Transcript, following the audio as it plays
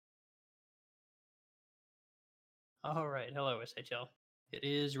All right. Hello, SHL. It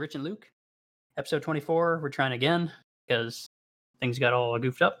is Rich and Luke. Episode 24. We're trying again because things got all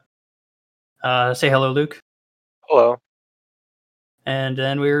goofed up. Say hello, Luke. Hello. And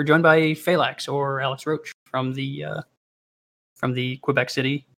then we're joined by Phalanx or Alex Roach from the Quebec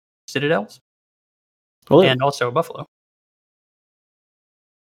City Citadels. Hello. And also Buffalo.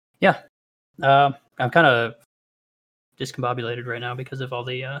 Yeah. I'm kind of discombobulated right now because of all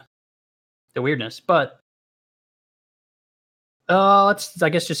the weirdness. But let's, I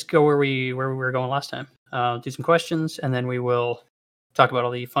guess, just go where we were going last time. Do some questions, and then we will talk about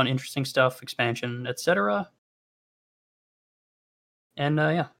all the fun, interesting stuff, expansion, etc. And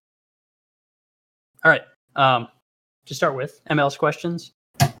yeah. All right. To start with, MLS questions.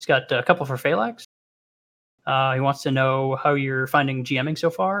 He's got a couple for Phalanx. He wants to know how you're finding GMing so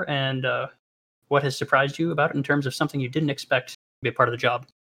far, and what has surprised you about it in terms of something you didn't expect to be a part of the job.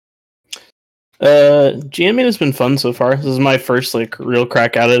 GMing has been fun so far. This is my first real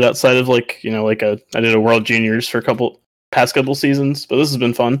crack at it outside of I did a World Juniors for past couple seasons, but this has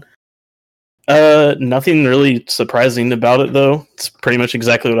been fun. Nothing really surprising about it though. It's pretty much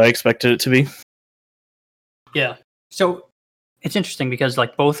exactly what I expected it to be. Yeah. So it's interesting because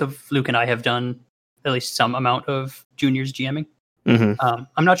both of Luke and I have done at least some amount of juniors GMing. Mm-hmm.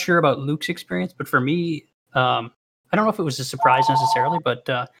 I'm not sure about Luke's experience, but for me, I don't know if it was a surprise necessarily, but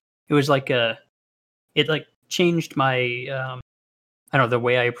it was it changed my I don't know, the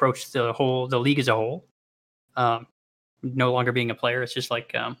way I approached the league as a whole. No longer being a player, it's just I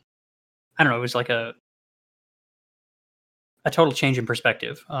don't know, it was like a total change in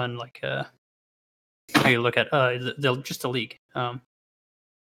perspective on how you look at the league. Because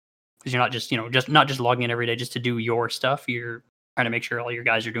you're not just logging in every day just to do your stuff. You're trying to make sure all your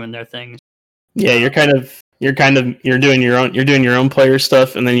guys are doing their things. Yeah, you're doing your own player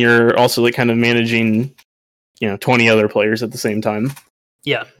stuff, and then you're also kind of managing 20 other players at the same time.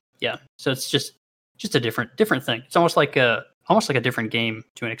 Yeah. So it's just a different thing. It's almost like a different game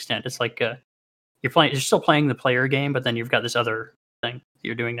to an extent. It's like you're still playing the player game, but then you've got this other thing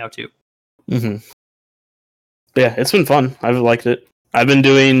you're doing now too. Mm-hmm. Yeah, it's been fun. I've liked it. I've been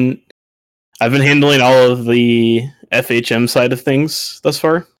handling all of the FHM side of things thus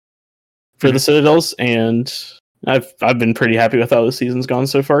far for the Citadels, and I've been pretty happy with how the season's gone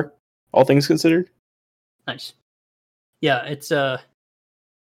so far, all things considered. Nice. Yeah, it's I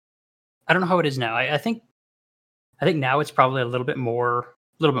don't know how it is now. I think now it's probably a little bit more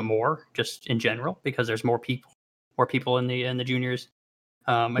just in general because there's more people in the juniors.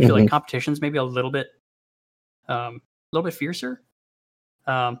 I feel like competition's maybe a little bit fiercer.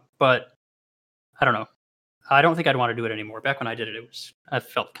 But I don't know. I don't think I'd want to do it anymore. Back when I did it, I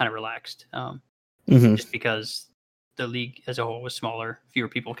felt kind of relaxed. Just because the league as a whole was smaller, fewer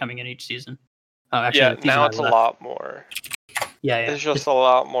people coming in each season. Actually, now it's a lot more. Yeah. It's just a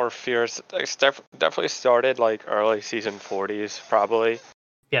lot more fierce. It definitely started early season 40s, probably.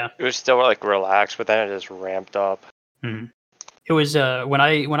 Yeah. It was still relaxed, but then it just ramped up. Mm-hmm. It was when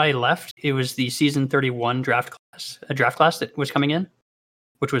I left, it was the season 31 draft class that was coming in,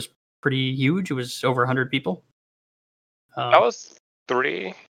 which was pretty huge. It was over 100 people. That was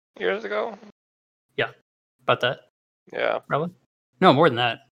 3 years ago. Yeah, about that. Yeah. Probably. No, more than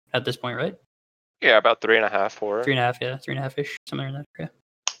that at this point, right? Yeah, about 3.5, 4. 3.5, yeah, 3.5-ish, somewhere in that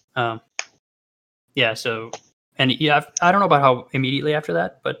area. Yeah. So, and yeah, I don't know about how immediately after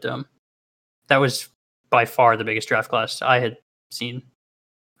that, but that was by far the biggest draft class I had seen.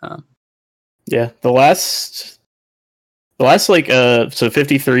 Yeah, the last so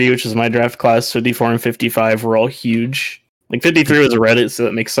 53, which is my draft class, 54 and 55 were all huge. 53 was a Reddit, so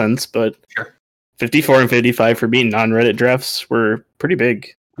that makes sense, but sure. 54 and 55 for being non-Reddit drafts were pretty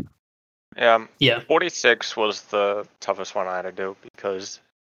big. Yeah. 46 was the toughest one I had to do because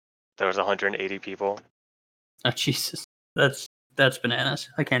there was 180 people. Oh Jesus, that's bananas.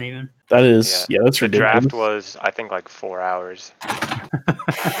 I can't even. That is, yeah, that's ridiculous. The draft was, I think, 4 hours.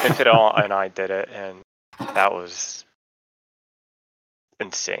 Infidel and I did it, and that was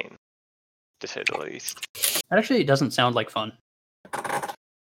insane, to say the least. That actually doesn't sound like fun. I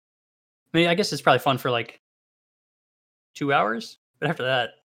mean, I guess it's probably fun for 2 hours, but after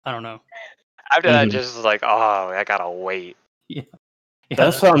that, I don't know. After that, just I gotta wait. Yeah.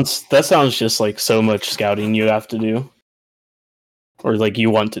 That sounds just like so much scouting you have to do, or you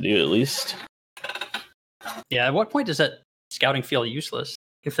want to do at least. Yeah. At what point does that scouting feel useless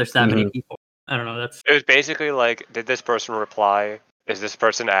if there's that many people? I don't know. It was basically did this person reply? Is this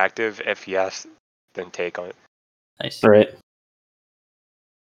person active? If yes, then take on it. Nice. All right.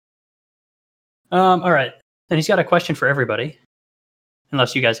 All right. Then he's got a question for everybody.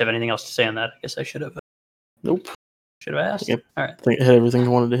 Unless you guys have anything else to say on that, I guess I should have. Nope. Should have asked. Yep. All right. I think it hit everything I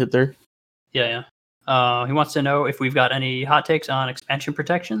wanted to hit there. Yeah. He wants to know if we've got any hot takes on expansion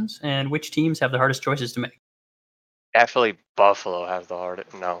protections and which teams have the hardest choices to make. Actually, Buffalo has the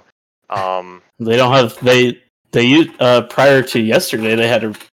hardest. No. They don't have they used prior to yesterday they had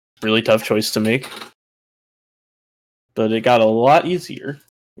a really tough choice to make. But it got a lot easier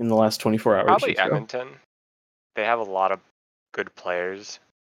in the last 24 hours. Probably Edmonton. They have a lot of good players.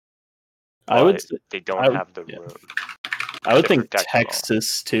 I would. They don't have the room. I would think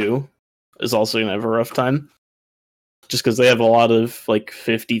Texas too is also gonna have a rough time, just because they have a lot of like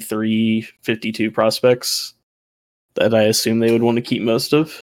 53, 52 prospects that I assume they would want to keep most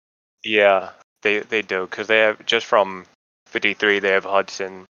of. Yeah, they do, because they have, just from 53 they have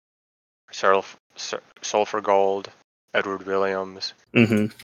Hudson, Sulfur Gold, Edward Williams,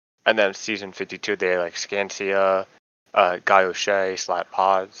 and then season 52 they have like Scancia, Guy O'Shea, Slat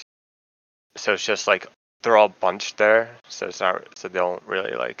Pods. So it's just like they're all bunched there, so it's not. So they don't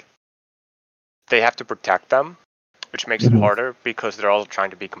really like. They have to protect them, which makes it harder because they're all trying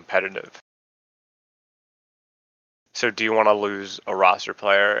to be competitive. So do you want to lose a roster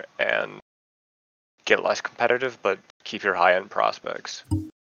player and get less competitive, but keep your high-end prospects?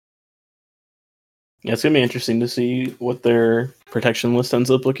 Yeah, it's gonna be interesting to see what their protection list ends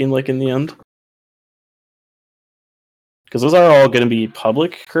up looking like in the end. Because those are all going to be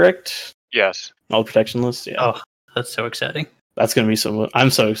public, correct? Yes. All protection lists. Yeah. Oh, that's so exciting. That's going to be so. I'm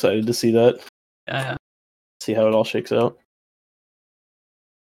so excited to see that. Yeah. See how it all shakes out.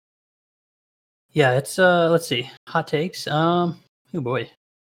 Yeah, it's let's see. Hot takes. Oh boy.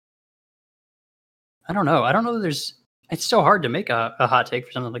 I don't know. That there's. It's so hard to make a hot take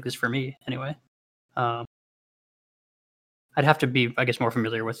for something like this for me. Anyway, I'd have to be, I guess, more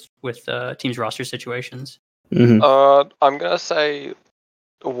familiar with teams' roster situations. I'm gonna say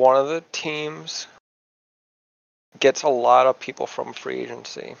one of the teams gets a lot of people from free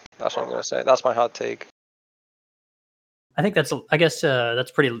agency. That's what I'm gonna say. That's my hot take. I think that's. I guess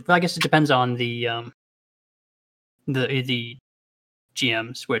that's pretty. I guess it depends on the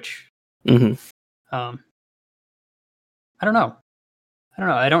GM switch. I don't know.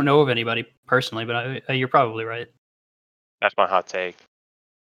 I don't know of anybody personally, but you're probably right. That's my hot take.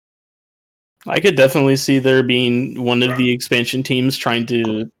 I could definitely see there being one of the expansion teams trying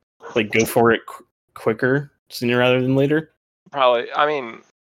to like go for it quicker, sooner rather than later. Probably. I mean,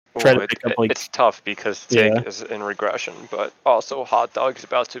 it's tough because Tig is in regression, but also Hot Dog is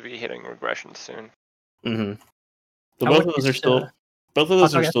about to be hitting regression soon. But both of those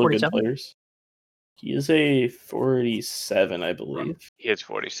are still good players. He is a 47, I believe. He is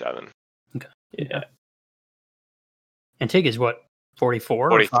 47. Okay. Yeah. And Tig is what?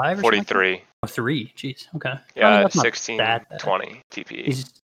 44 or 5 or 43. Like oh, 3. Jeez. Okay. Yeah, 16, 20 TPE.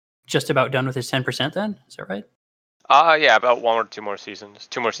 He's just about done with his 10% then? Is that right? Yeah, about 1 or 2 more seasons.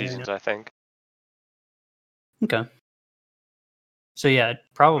 2 more seasons, I think. Okay. So yeah,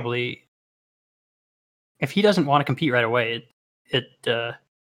 probably if he doesn't want to compete right away, it I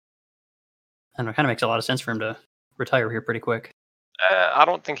don't know, kind of makes a lot of sense for him to retire here pretty quick. I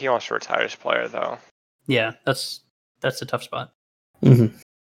don't think he wants to retire as a player though. Yeah, that's a tough spot.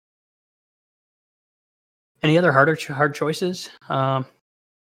 Any other hard choices? I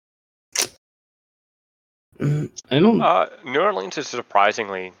don't. New Orleans is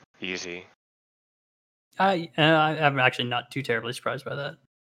surprisingly easy. I'm actually not too terribly surprised by that.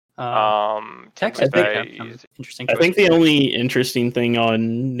 Texas interesting. I think the only interesting thing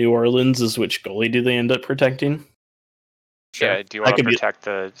on New Orleans is which goalie do they end up protecting. Sure. Yeah, do you want to protect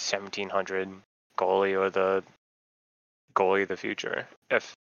the 1700 goalie or the goalie of the future?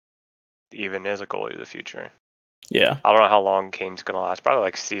 If even is a goalie of the future. Yeah. I don't know how long Kane's going to last. Probably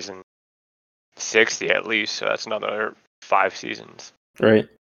like season 60 at least. So that's another 5 seasons. Right.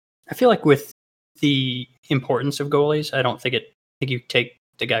 I feel like with the importance of goalies, I don't think you take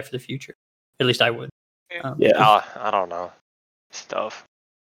the guy for the future. At least I would. Yeah. I don't know. Stuff.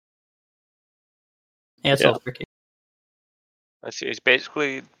 Yeah, it's all tricky. Let's see. It's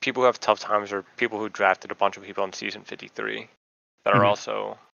basically people who have tough times or people who drafted a bunch of people in season 53 that are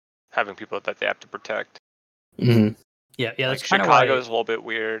also having people that they have to protect. Yeah, that's like kind of why Chicago's a little bit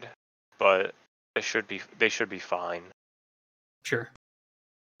weird, but they should be fine. Sure.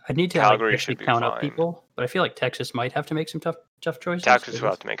 I'd need to actually count up people, but I feel like Texas might have to make some tough choices. Texas will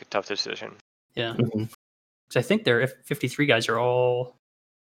have to make a tough decision. Yeah. Because I think their 53 guys are all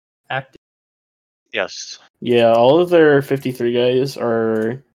active. Yes. Yeah, all of their 53 guys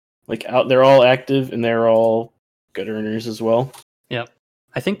are like out. They're all active and they're all good earners as well. Yeah.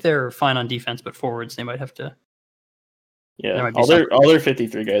 I think they're fine on defense, but forwards they might have to. Yeah, all their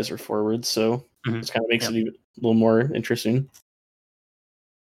 53 guys are forwards, so it kind of makes it little more interesting.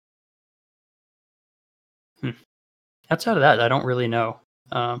 Outside of that, I don't really know.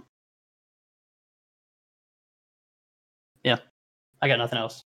 Yeah, I got nothing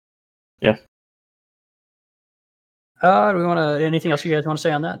else. Yeah. Do we want to? Anything else you guys want to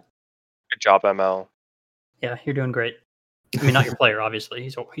say on that? Good job, ML. Yeah, you're doing great. I mean, not your player, obviously.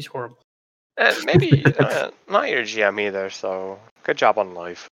 He's horrible. Maybe not your GM either. So good job on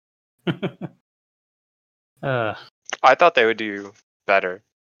life. uh, I thought they would do better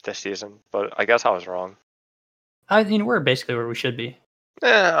this season, but I guess I was wrong. I mean, we're basically where we should be.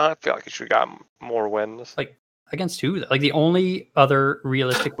 I feel like you should have got more wins. Like against who? Like the only other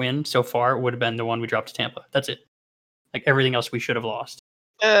realistic win so far would have been the one we dropped to Tampa. That's it. Like everything else we should have lost.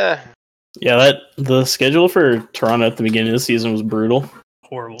 Yeah, the schedule for Toronto at the beginning of the season was brutal.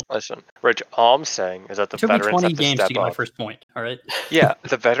 Horrible. Listen, Rich, all I'm saying is that the It took me veterans 20 have to games step to get my up. first point. All right. Yeah,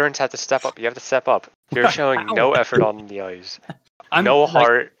 the veterans have to step up. You have to step up. You're showing no effort on the ice. No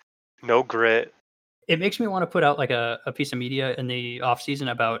heart, no grit. It makes me want to put out like a piece of media in the off season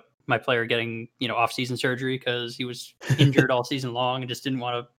about my player getting off season surgery because he was injured all season long and just didn't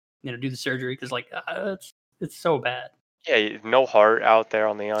want to do the surgery because like it's so bad. Yeah, no heart out there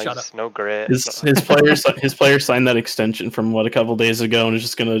on the Shut ice, up. no grit. His player signed that extension from a couple days ago and is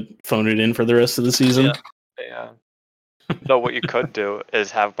just gonna phone it in for the rest of the season. Yeah. So what you could do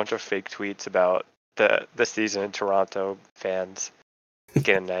is have a bunch of fake tweets about the season in Toronto fans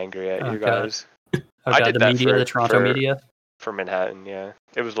getting angry at you guys. Oh, I God, did the that media, the Toronto media. For Manhattan, yeah.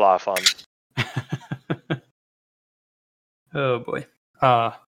 It was a lot of fun. Oh boy.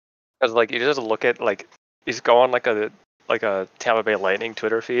 Because like you just look at you just go on like a Tampa Bay Lightning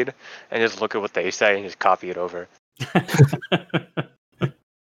Twitter feed and just look at what they say and just copy it over.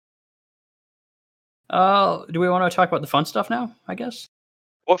 Do we want to talk about the fun stuff now, I guess?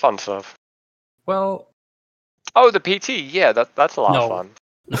 What fun stuff? Well, the PT, yeah, that's a lot of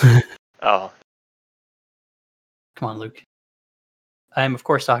fun. Oh. Come on, Luke. I am of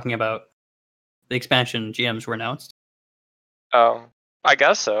course talking about the expansion GMs were announced. Oh. I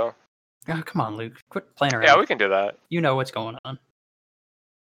guess so. Oh, come on, Luke. Quit playing around. Yeah, we can do that. You know what's going on.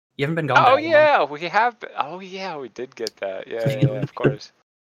 You haven't been gone Oh that yeah, long. we have. Oh yeah, we did get that. Yeah, of course.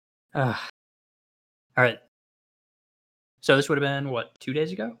 All right. So this would have been what, 2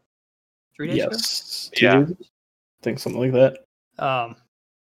 days ago? 3 days ago? Yeah. I think something like that.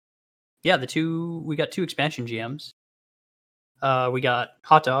 Yeah, we got 2 expansion GMs. We got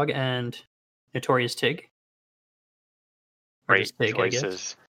Hot Dog and Notorious Tig. Great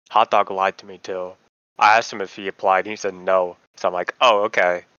choices. Hot Dog lied to me too. I asked him if he applied, and he said no. So I'm like, oh,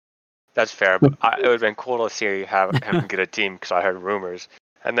 okay, that's fair. But it would have been cool to see him get a team because I heard rumors.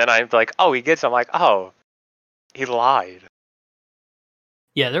 And then I'm like, oh, he gets. I'm like, oh, he lied.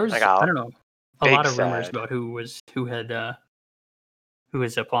 Yeah, there was I don't know a lot of rumors about who was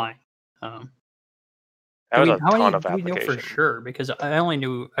applying. That was a ton of applications. Do we know for sure? Because I only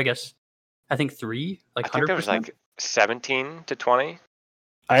knew, I think 3, like 100%. I think there was like 17 to 20.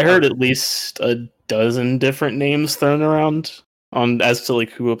 I heard at least a dozen different names thrown around as to like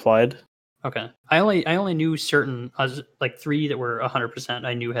who applied. Okay, I only knew certain, like 3 that were 100%.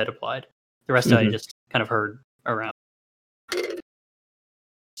 I knew had applied. The rest I just kind of heard around.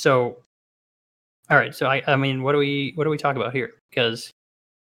 So, all right. So I mean, what do we talk about here? Because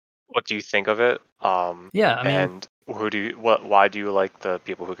what do you think of it? Yeah, I mean, and why do you like the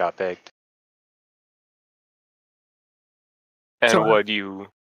people who got picked? And sorry,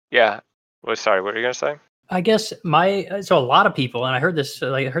 what are you gonna say? I guess so a lot of people, and I heard this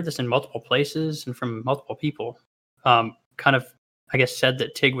in multiple places and from multiple people, kind of, I guess, said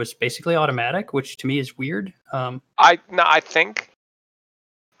that Tig was basically automatic, which to me is weird. I think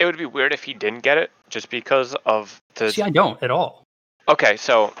it would be weird if he didn't get it, just because of the. See, I don't at all. Okay,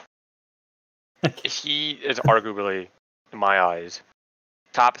 so he is arguably, in my eyes,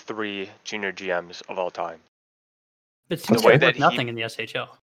 top 3 junior GMs of all time. It seems like worth nothing in the SHL.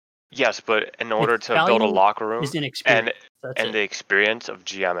 Yes, but in order to build a locker room and the experience of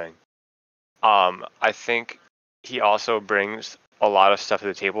GMing, I think he also brings a lot of stuff to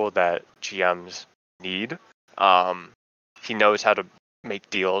the table that GMs need. He knows how to make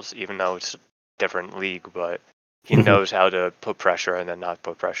deals, even though it's a different league, but he knows how to put pressure and then not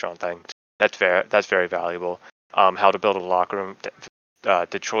put pressure on things. That's very valuable. How to build a locker room.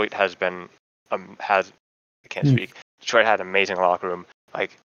 Detroit has been I can't speak. Detroit had an amazing locker room,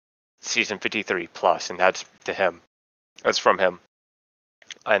 like season 53 plus, and that's to him. That's from him.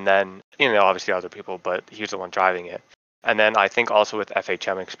 And then, obviously other people, but he's the one driving it. And then I think also with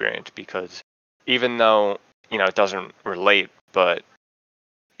FHM experience, because even though, it doesn't relate, but,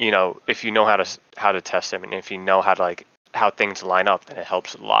 if you know how to test him, and if you know how to like how things line up, then it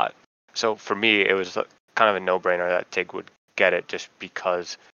helps a lot. So for me, it was kind of a no-brainer that Tig would get it just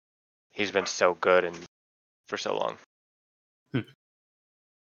because he's been so good and for so long.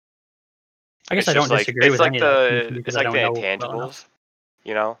 I guess It's I don't just like disagree it's with like any of that the because it's I like don't the know well enough.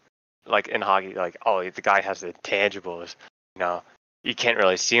 intangibles, like in hockey, like the guy has the intangibles. You can't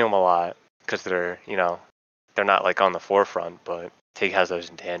really see them a lot because they're not like on the forefront, but Tig has those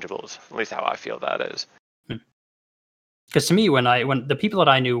intangibles. At least how I feel that is. Because to me, when the people that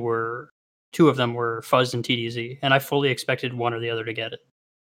I knew were two of them were Fuzz and TDZ, and I fully expected one or the other to get it.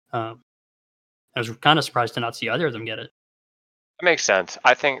 I was kind of surprised to not see either of them get it. That makes sense.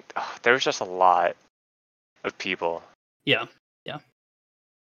 I think there was just a lot of people. Yeah.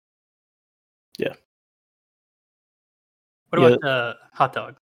 What about Hot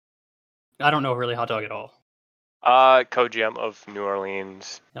Dog? I don't know really Hot Dog at all. Co-GM of New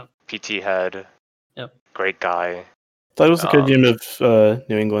Orleans. Yep. PT head. Yep. Great guy. That was the co-GM of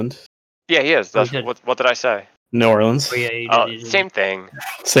New England. Yeah, he is. Oh, That's what did I say? New Orleans. Oh, yeah, you did. Same thing.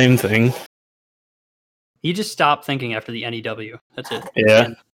 Same thing. You just stop thinking after the NEW. That's it. Yeah.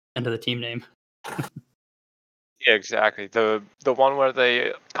 End of the team name. Yeah, exactly. The one where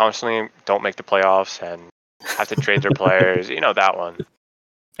they constantly don't make the playoffs and have to trade their players. That one.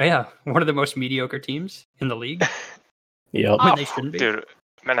 Oh, yeah, one of the most mediocre teams in the league. Yep. When they shouldn't be. Dude,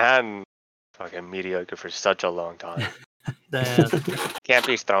 Manhattan fucking mediocre for such a long time. Can't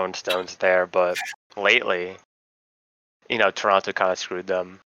be throwing stones there, but lately, Toronto kind of screwed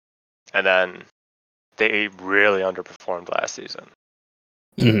them, and then they really underperformed last season.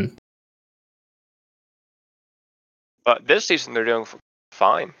 Mm-hmm. But this season they're doing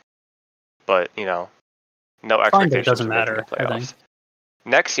fine. But no Fine, expectations. but it doesn't of making matter, the I playoffs. think.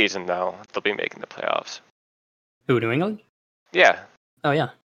 Next season though, they'll be making the playoffs. Who, New England? Yeah. Oh, yeah.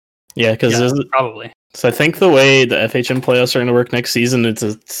 Yeah, because probably. So I think the way the FHM playoffs are going to work next season, it's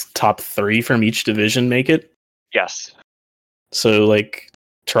a top 3 from each division make it. Yes. So like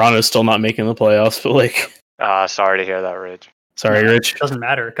Toronto's still not making the playoffs, but like. Sorry to hear that, Rich. Sorry, Rich. It doesn't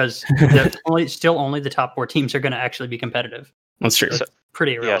matter because only the top 4 teams are going to actually be competitive. That's true. So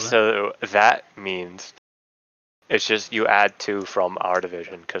pretty irrelevant. Yeah, so that means it's just you add 2 from our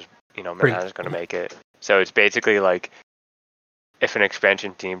division because Manhattan's going to make it. So it's basically like if an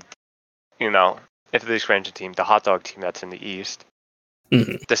expansion team, if the expansion team, the hot dog team that's in the East,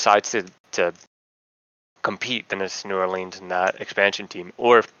 decides to compete, then it's New Orleans and that expansion team.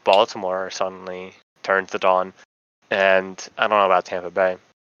 Or if Baltimore suddenly turns it on, and I don't know about Tampa Bay,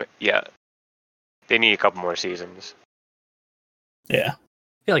 but yeah, they need a couple more seasons. Yeah.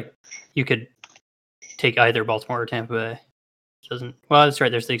 I feel like you could take either Baltimore or Tampa Bay. Well, that's right.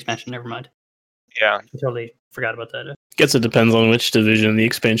 There's the expansion. Never mind. Yeah. I totally forgot about that. Guess it depends on which division the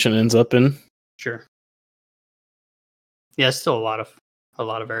expansion ends up in. Sure. Yeah, it's still a lot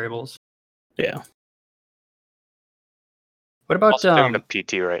of variables. Yeah. What about also doing the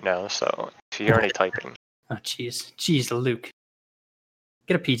PT right now? So if you're already typing. Oh, jeez, Luke,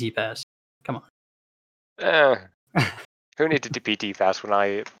 get a PT pass. Come on. Who needs a PT pass when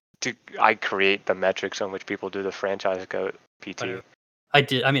I create the metrics on which people do the franchise go PT? I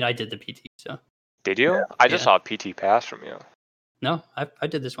did. I mean, I did the PT. So. Did you? Yeah. I just saw a PT pass from you. No, I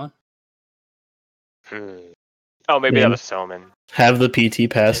did this one. Oh, maybe that was Selman. Have the PT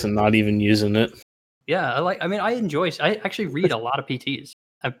pass and not even using it. Yeah, I enjoy. I actually read a lot of PTs.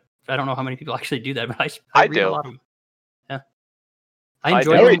 I don't know how many people actually do that, but I read do. a lot of them. Yeah, I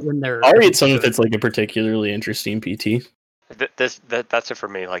enjoy them when they're. I'll read some if it's like a particularly interesting PT. That's it for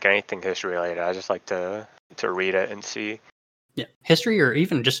me. Like anything history related, I just like to read it and see. Yeah, history or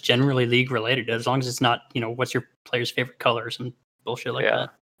even just generally league related, as long as it's not what's your player's favorite color or some bullshit like that.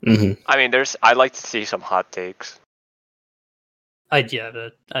 Mm-hmm. I mean, I like to see some hot takes. I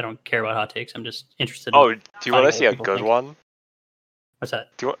don't care about hot takes. I'm just interested. Oh, do you want to see a good one? What's that?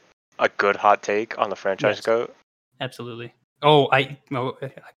 Do you want a good hot take on the franchise goat? Absolutely. Oh, I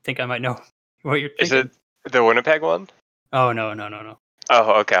think I might know what you're thinking. Is it the Winnipeg one? Oh no.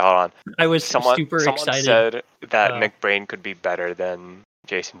 Oh, okay. Hold on. I was super excited. Someone said that Nick Brain could be better than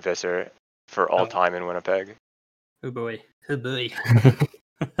Jason Visser for all time in Winnipeg. Oh boy. I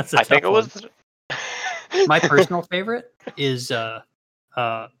think it was. My personal favorite is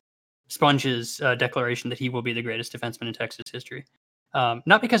Sponge's declaration that he will be the greatest defenseman in Texas history.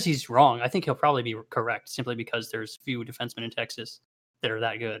 Not because he's wrong. I think he'll probably be correct, simply because there's few defensemen in Texas that are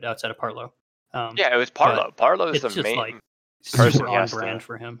that good outside of Parlow. Yeah, it was Parlow. Parlow is the main person on brand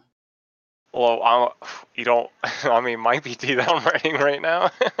for him. Well, you don't. I mean, Mike PT that I'm writing right now.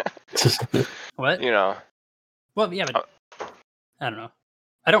 What? Well, yeah, but I don't know.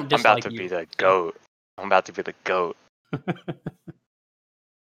 I don't I'm about dislike to you. be the GOAT. I'm about to be the GOAT.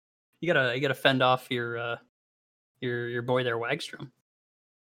 You gotta fend off your boy there, Wagstrom.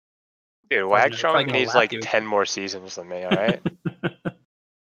 Dude, Probably Wagstrom gonna needs lap like you 10 more seasons than me, alright?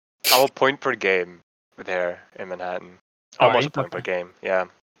 I'm a point per game there in Manhattan. Oh, are Almost you? a point per Okay. game, yeah.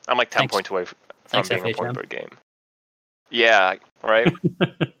 I'm like 10 Thanks. points away from Thanks, being a point FHM. per game. Yeah, right?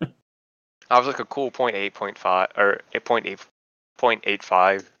 I was like a cool 0.8, or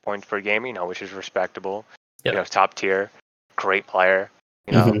 0.85 points per game, which is respectable. Yep. Top tier, great player,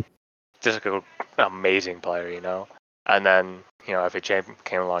 Mhm. just like an amazing player, And then, FHA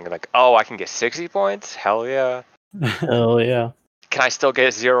came along and like, oh, I can get 60 points? Hell yeah. Hell yeah. Can I still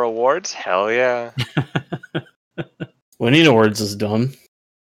get 0 awards? Hell yeah. Winning awards is done.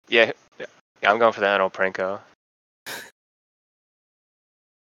 Yeah, I'm going for the NL Pranko.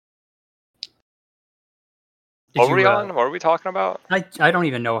 What were we on? What were we talking about? I don't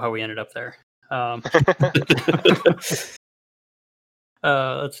even know how we ended up there.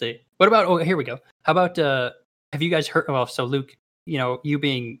 Let's see. What about? Oh, here we go. How about? Have you guys heard? Well, so Luke, you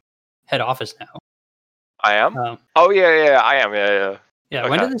being head office now. I am. Oh yeah, I am. Yeah. Yeah.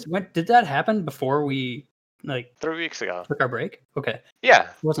 Okay. When did that happen? Before we 3 weeks ago took our break. Okay. Yeah.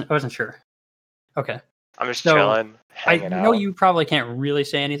 I wasn't sure. Okay. I'm just chilling, hanging out. I know you probably can't really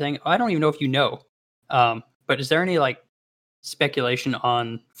say anything. I don't even know if you know. But is there any speculation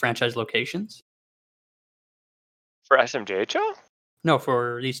on franchise locations for SMJHL? No,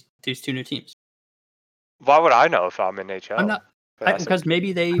 for these two new teams. Why would I know if I'm in HL? I'm not because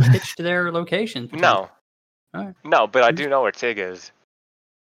maybe they pitched their location. No. Right. No, but I do know where Tig is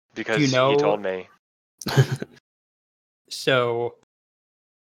because he told me. So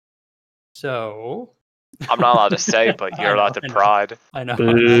I'm not allowed to say, but you're allowed to prod. I know.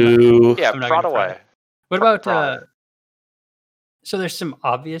 Boo. Yeah, prod away. What about so there's some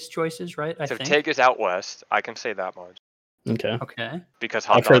obvious choices, right? I think. Tig is out west. I can say that much. Okay. Okay. Because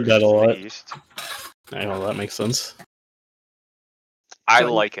I've heard that a lot. East. I know that makes sense. I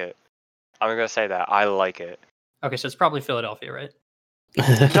like it. I'm gonna say that I like it. Okay, so it's probably Philadelphia, right?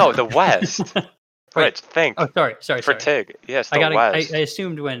 No, the West. Rich, think. Oh, sorry. For Tig, yes, the West. I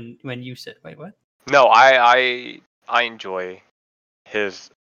assumed when you said, wait, what? No, I enjoy his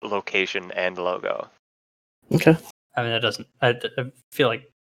location and logo. Okay. I mean, that doesn't. I feel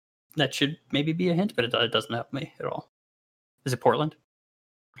like that should maybe be a hint, but it doesn't help me at all. Is it Portland?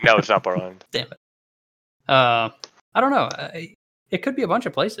 No, it's not Portland. Damn it. I don't know. It could be a bunch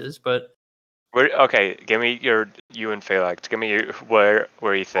of places, but. Okay, give me you and Felix. Give me where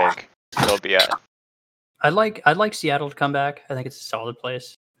you think it'll be at. I'd like Seattle to come back. I think it's a solid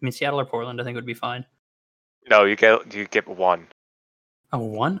place. I mean, Seattle or Portland, I think would be fine. No, you get one. Oh,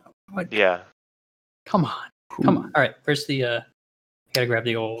 one? What? Yeah. Come on. All right. Where's the? I gotta grab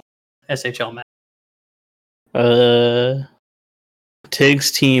the old SHL map.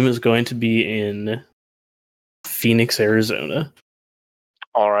 Tig's team is going to be in Phoenix, Arizona.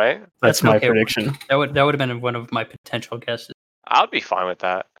 All right. That's my prediction. That would have been one of my potential guesses. I'd be fine with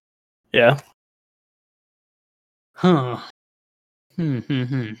that. Yeah. Huh. Is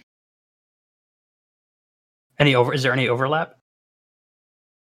there any overlap?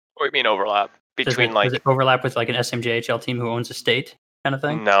 What do you mean overlap? Between does it overlap with an SMJHL team who owns a state kind of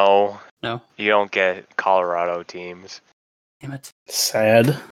thing? No. You don't get Colorado teams. Damn it.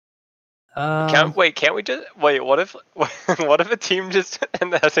 Sad. Can't we just what if a team just in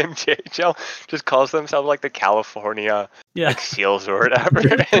the SMJHL just calls themselves the California Seals or whatever?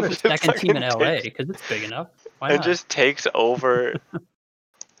 And second team in LA because it's big enough. Why not? Just takes over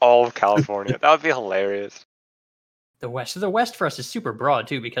all of California. That would be hilarious. The West. So the West for us is super broad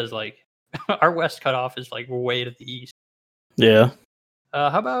too because our West cutoff is way to the east. Yeah.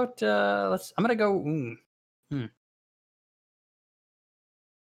 How about I'm gonna go.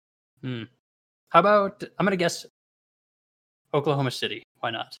 How about I'm gonna guess Oklahoma City.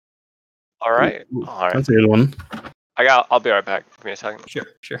 Why not? All right. That's a good one. I'll be right back. Give me a second.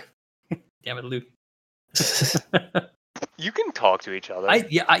 Sure. Damn it, Luke. You can talk to each other.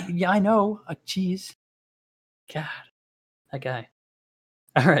 I know. Jeez. God, that guy.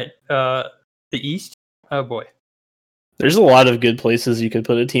 All right. The East. Oh boy. There's a lot of good places you could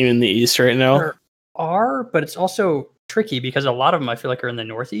put a team in the East right now. There are, but it's also tricky because a lot of them I feel like are in the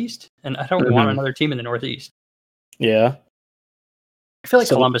Northeast, and I don't want another team in the Northeast. Yeah. I feel like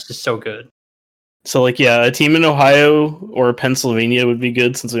Columbus is so good. So a team in Ohio or Pennsylvania would be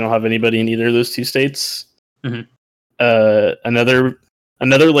good since we don't have anybody in either of those two states. Mm-hmm. Another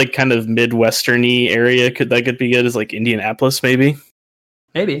kind of Midwestern-y area could be good is Indianapolis maybe.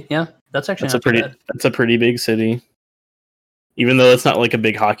 Maybe, yeah. That's a pretty big city. even though it's not like a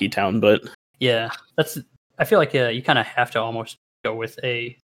big hockey town, but Yeah, I feel like you kind of have to almost go with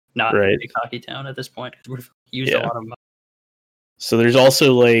a not Right. big hockey town at this point because we've used a Yeah. lot of money. so there's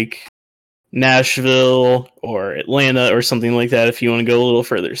also like Nashville or Atlanta or something like that if you want to go a little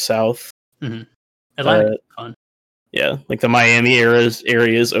further south. Atlantic is fun. Yeah, like the Miami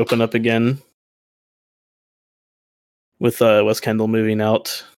areas open up again with West Kendall moving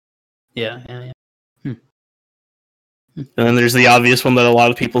out. Yeah. And then there's the obvious one that a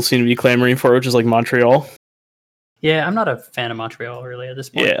lot of people seem to be clamoring for, which is like Montreal. Yeah, I'm not a fan of Montreal really at this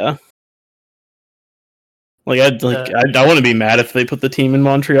point. Yeah. Like I want to be mad if they put the team in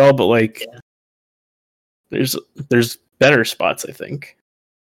Montreal, but like there's better spots, I think.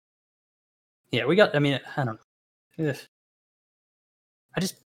 Yeah, I don't know. Ugh. I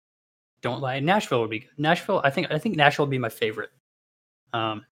just don't like Nashville would be good. Nashville, I think Nashville would be my favorite.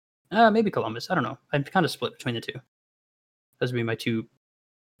 Maybe Columbus. I don't know. I'm kind of split between the two. Those would be my two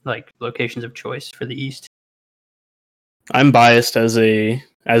like locations of choice for the East. I'm biased as a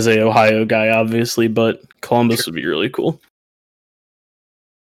Ohio guy, obviously, but Columbus would be really cool.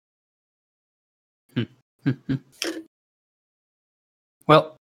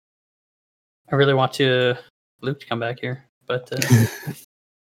 Well, I really want Luke to come back here, but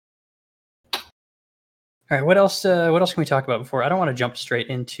all right. What else? What else can we talk about before? I don't want to jump straight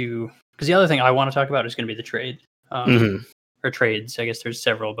into because the other thing I want to talk about is going to be the trade or trades. I guess there's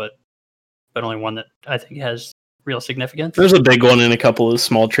several, but only one that I think has real significance. There's a big one and a couple of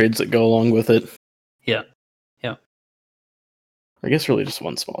small trades that go along with it. Yeah. I guess really just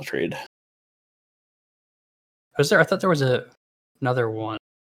one small trade. Was there? I thought there was another one.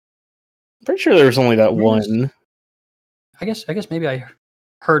 Pretty sure there was only that one. I guess maybe I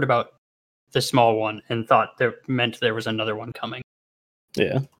heard about the small one and thought that meant there was another one coming.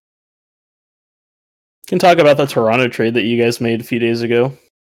 Yeah. Can talk about the Toronto trade that you guys made a few days ago.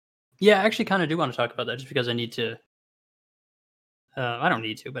 Yeah, I actually kind of do want to talk about that just because I need to. I don't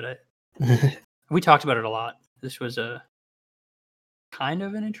need to, but we talked about it a lot. This was a kind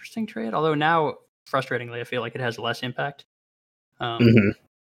of an interesting trade, although now, frustratingly, I feel like it has less impact. So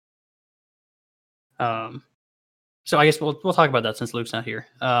I guess we'll talk about that since Luke's not here.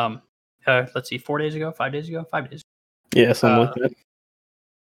 Let's see, 5 days ago. Yeah, something like that.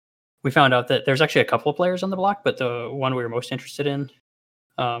 We found out that there's actually a couple of players on the block, but the one we were most interested in,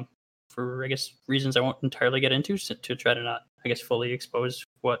 for I guess reasons I won't entirely get into, to try to not, I guess, fully expose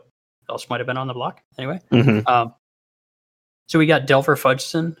what else might have been on the block. Anyway, so we got Delver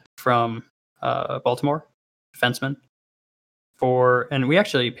Fudgeson from Baltimore, defenseman, and we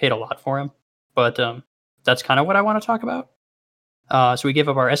actually paid a lot for him, but that's kind of what I want to talk about. So we gave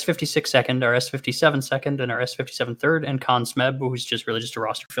up our S56 second, our S57 second, and our S57 third, and Con Smeb, who's really just a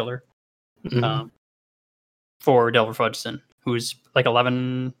roster filler, for Delver Fudgeson, who's like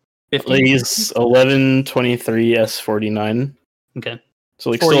 11.50. He's 11.23 S49. Okay. So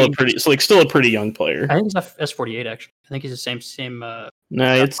like still a pretty young player. I think he's S48 actually. I think he's the same.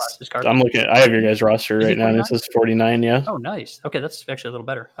 No, I'm looking. I have your guys' roster right now, and it says 49. Yeah. Oh, nice. Okay, that's actually a little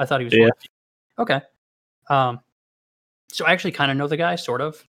better. I thought he was. Yeah. 40. Okay. So I actually kind of know the guy, sort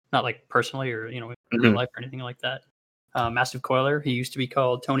of, not like personally or in real life or anything like that. Massive Coiler. He used to be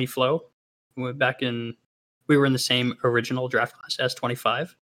called Tony Flo. We were in the same original draft class,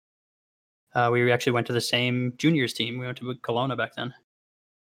 S25. We actually went to the same juniors team. We went to Kelowna back then.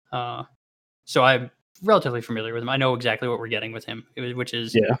 So I'm relatively familiar with him. I know exactly what we're getting with him, which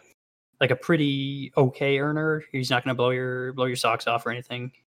is like a pretty okay earner. He's not going to blow your socks off or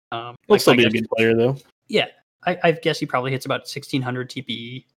anything. He'll still be a good player though. Yeah, I guess he probably hits about 1,600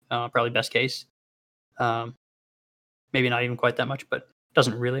 TPE, probably best case. Maybe not even quite that much, but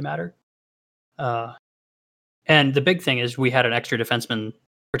doesn't really matter. And the big thing is we had an extra defenseman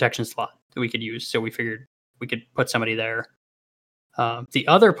protection slot that we could use, so we figured we could put somebody there. The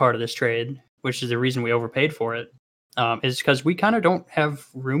other part of this trade, which is the reason we overpaid for it, is because we kind of don't have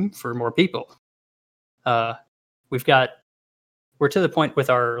room for more people. We're to the point with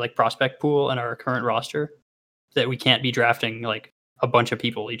our like prospect pool and our current roster that we can't be drafting like a bunch of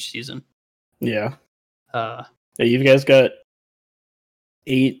people each season. Yeah. You guys got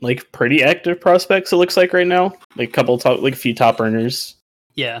 8 like pretty active prospects. It looks like right now, like a few top earners.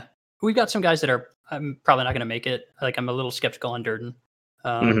 Yeah, we've got some guys that I'm probably not going to make it. Like I'm a little skeptical on Durden.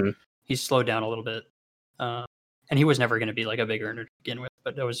 He's slowed down a little bit, and he was never going to be like a big earner to begin with.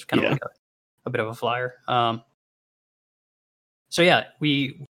 But that was kind of like a bit of a flyer. So yeah,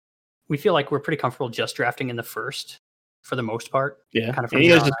 we feel like we're pretty comfortable just drafting in the first for the most part. Yeah, kind of. And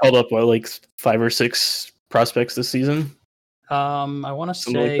you guys just called up like 5 or 6 prospects this season. I want to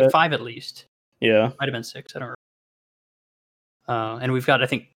say like 5 at least. Yeah, might have been 6. I don't remember. And we've got, I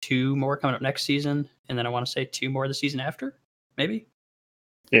think, 2 more coming up next season, and then I want to say 2 more the season after, maybe.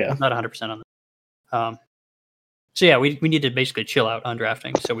 Yeah. Not 100% on that. So yeah, we need to basically chill out on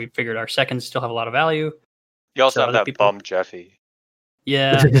drafting. So we figured our seconds still have a lot of value. You also So have other that people- bum Jeffy.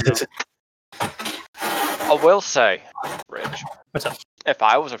 Yeah. You know. I will say, Rich, What's up? if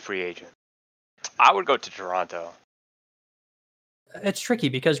I was a free agent, I would go to Toronto. It's tricky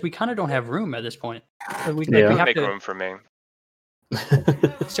because we kind of don't have room at this point. We Yeah. have Make to. room for me.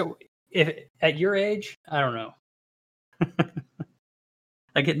 So if at your age, I don't know.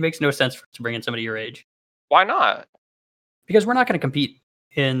 Like it makes no sense to bring in somebody your age Why not? because we're not going to compete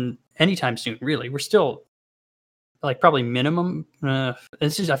in anytime soon. Really, we're still like probably minimum.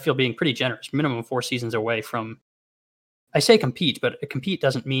 This is I feel being pretty generous. Minimum 4 seasons away from. I say compete, but compete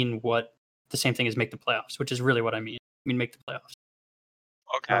doesn't mean what the same thing as make the playoffs, which is really what I mean. I mean make the playoffs.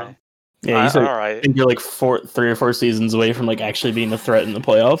 Okay. Yeah, you said all I right. think you're like 3 or 4 seasons away from like actually being a threat in the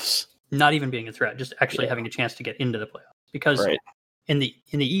playoffs. Not even being a threat, just actually having a chance to get into the playoffs. Because Right. in the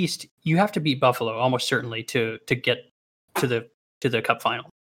East, you have to beat Buffalo almost certainly to get to the Cup final,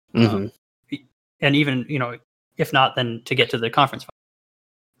 hmm and even if not, then to get to the conference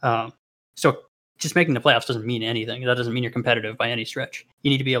final. So just making the playoffs doesn't mean anything. That doesn't mean you're competitive by any stretch. You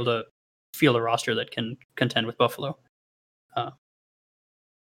need to be able to field a roster that can contend with Buffalo.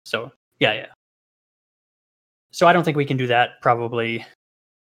 So yeah. So I don't think we can do that. Probably.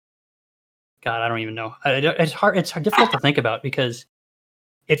 God, I don't even know. It's hard. It's difficult to think about because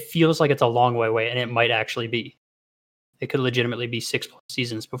it feels like it's a long way away, and it might actually be. It could legitimately be 6+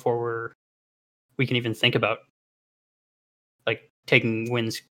 seasons before we can even think about like taking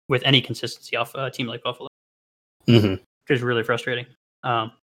wins with any consistency off a team like Buffalo, hmm which is really frustrating.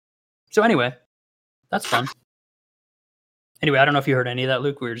 So anyway, that's fun. Anyway, I don't know if you heard any of that,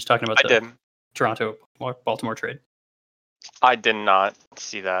 Luke. We were just talking about I did. Toronto Baltimore trade. I did not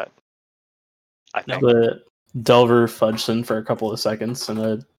see that. I think. The Delver Fudgson for a couple of seconds and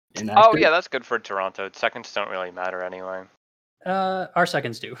a inactive. Oh yeah, that's good for Toronto. Seconds don't really matter anyway. Our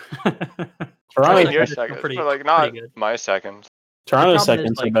seconds do. Toronto I mean, seconds your are still seconds, pretty- but like not pretty good. my seconds. Toronto's problem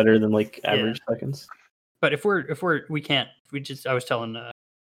is, seconds are like- better than like average seconds. But if we can't. I was telling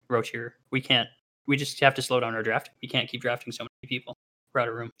Roach here, we can't. We just have to slow down our drafting. We can't keep drafting so many people. We're out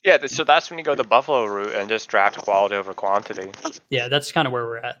of room. Yeah, so that's when you go the Buffalo route and just draft quality over quantity. Yeah, that's kind of where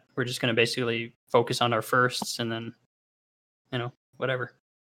we're at. We're just going to basically focus on our firsts and then, whatever.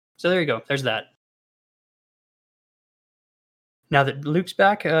 So there you go. There's that. Now that Luke's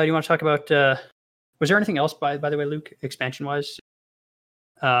back, do you want to talk about? Was there anything else by the way, Luke, expansion wise?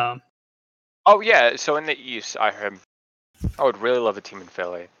 Oh yeah, so in the East, I would really love a team in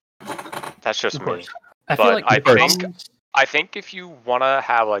Philly. That's just Of me. course. I But feel like I the think- problems- I think if you want to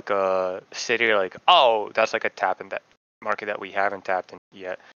have like a city like, oh, that's like a tap in that market that we haven't tapped in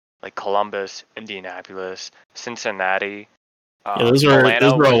yet, like Columbus, Indianapolis, Cincinnati. Yeah, those were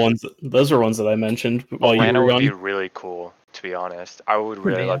Atlanta all ones. Those were ones that I mentioned while you Atlanta were would be gone. really cool, to be honest. I would Would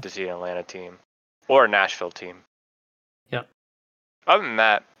really be, love yeah. to see an Atlanta team or a Nashville team. Yeah. Other than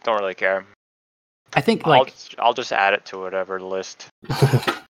that, don't really care. I think like I'll just add it to whatever list.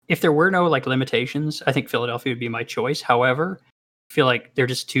 if there were no like limitations, I think Philadelphia would be my choice. However, I feel like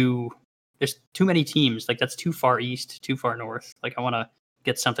there's too many teams. Like that's too far east, too far north. Like I want to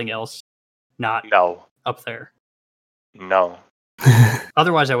get something else not No, up there. no.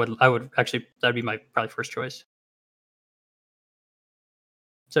 Otherwise, I would actually that'd be my probably first choice.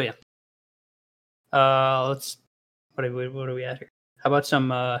 So yeah. Let's what are we at here? How about some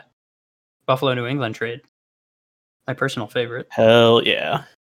Buffalo New England trade? My personal favorite. Hell yeah,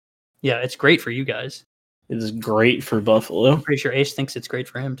 Yeah, it's great for you guys. it is great for Buffalo. I'm pretty sure Ace thinks it's great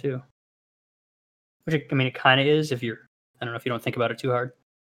for him too. Which I mean, it kind of is if you're. I don't know if you don't think about it too hard.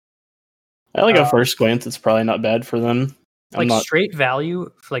 I like at first glance, it's probably not bad for them. Like straight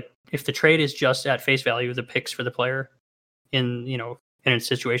value, like if the trade is just at face value, the picks for the player in in a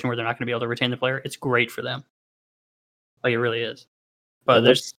situation where they're not going to be able to retain the player, it's great for them. Like it really is. But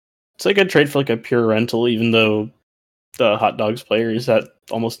it's like a trade for like a pure rental, even though the Hot Dogs player is at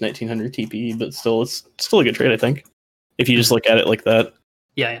almost 1900 TPE, but still, it's still a good trade, I think. If you just look at it like that.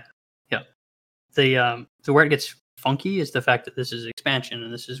 Yeah. The where it gets funky is the fact that this is expansion,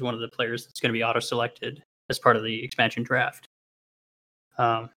 and this is one of the players that's going to be auto-selected as part of the expansion draft.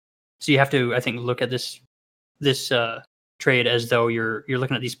 So you have to, I think, look at this trade as though you're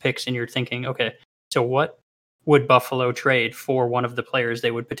looking at these picks and you're thinking, okay, so what would Buffalo trade for one of the players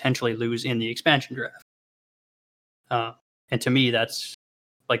they would potentially lose in the expansion draft? And to me, that's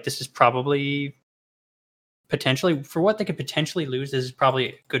like this is probably potentially for what they could potentially lose. This is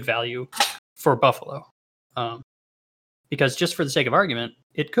probably good value for Buffalo, because just for the sake of argument,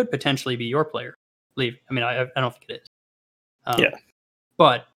 it could potentially be your player. I mean, I don't think it is. Yeah.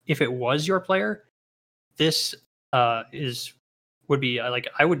 But if it was your player, this would be like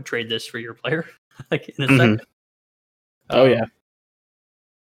I would trade this for your player like in a second. Oh yeah.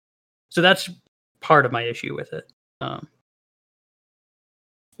 So that's part of my issue with it.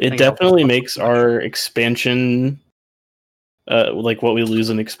 It definitely makes our expansion, like what we lose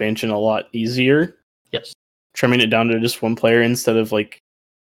in expansion, a lot easier. Yes. Trimming it down to just one player instead of like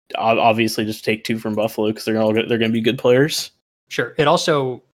obviously just take 2 from Buffalo because they're going to be good players. Sure. It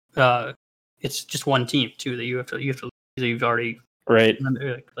also it's just one team too that you have to you've already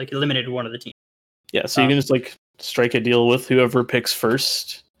like eliminated one of the teams. Yeah, so you can just like strike a deal with whoever picks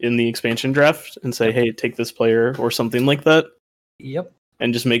first in the expansion draft and say, hey, take this player or something like that. Yep.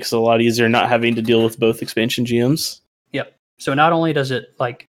 And just makes it a lot easier not having to deal with both expansion GMs. Yep. So not only does it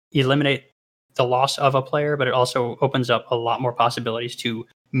like eliminate the loss of a player, but it also opens up a lot more possibilities to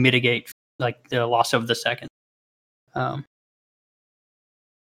mitigate like the loss of the second.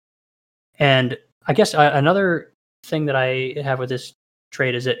 And I guess another thing that I have with this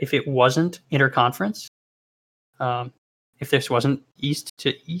trade is that if it wasn't interconference, if this wasn't east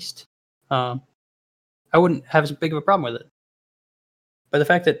to east, I wouldn't have as big of a problem with it. But the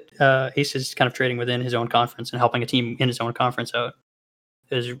fact that Ace is kind of trading within his own conference and helping a team in his own conference out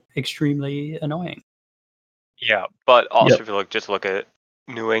is extremely annoying. Yeah, but also if you look at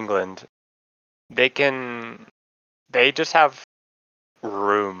New England, they just have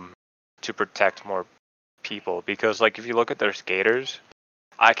room to protect more people because like if you look at their skaters,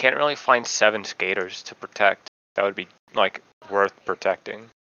 I can't really find 7 skaters to protect that would be like worth protecting.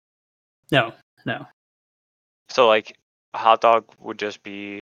 No. So like a hot dog would just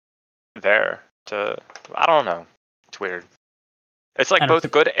be there to, I don't know. It's weird. It's like both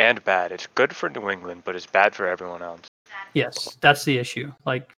good and bad. It's good for New England, but it's bad for everyone else. Yes, that's the issue.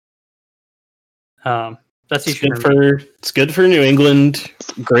 Like, that's the issue. It's good for New England,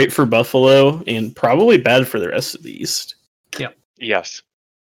 great for Buffalo, and probably bad for the rest of the East. Yeah. Yes.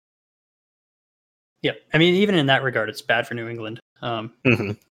 Yeah. I mean, even in that regard, it's bad for New England. But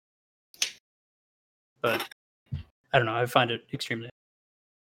I don't know. I find it extremely.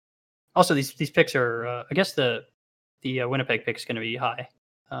 Also, these picks are. I guess the Winnipeg pick is going to be high.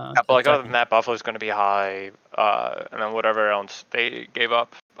 But like other than that, Buffalo's going to be high, and then whatever else they gave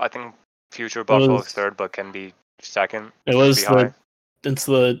up. I think future Buffalo is third, but can be second. It's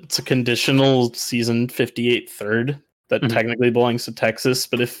a conditional season 58 third that technically belongs to Texas,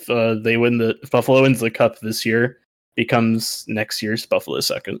 but if if Buffalo wins the Cup this year, becomes next year's Buffalo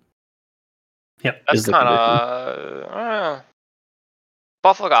second. Yep, that's kind of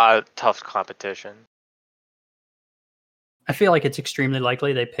Buffalo got a tough competition. I feel like it's extremely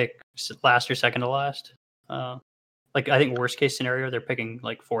likely they pick last or second to last. Like I think worst case scenario, they're picking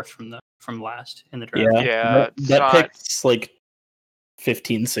like fourth from last in the draft. Yeah, that pick's like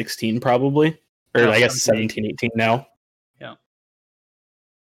 15, 16 probably, or I guess 17, 18 now. Yeah,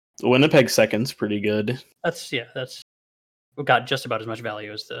 Winnipeg second's pretty good. That's got just about as much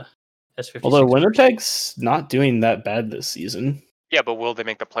value as the S56. Although Winnipeg's not doing that bad this season. Yeah, but will they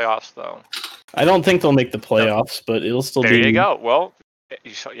make the playoffs though? I don't think they'll make the playoffs, but it'll still be. There you go. Well,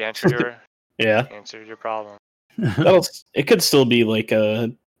 you answered your answered your problem. It could still be like a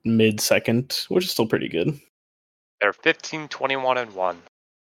mid-second, which is still pretty good. They're 15, 21, and 1.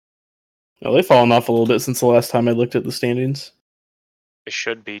 Well, they've fallen off a little bit since the last time I looked at the standings. It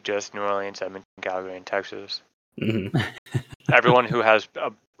should be just New Orleans, Edmonton, Calgary, and Texas. Mm-hmm. Everyone who has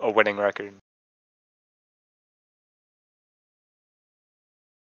a winning record.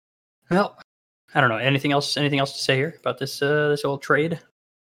 Well, I don't know. Anything else to say here about this this old trade?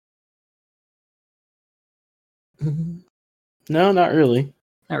 No, not really.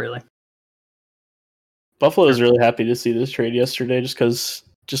 Not really. Buffalo was really happy to see this trade yesterday, just because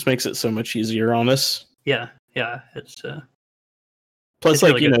just makes it so much easier on us. Yeah, it's plus it's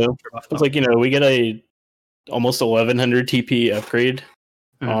like really we get a almost 1100 TP upgrade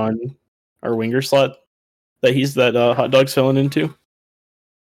on our winger slot that hot dog's filling into.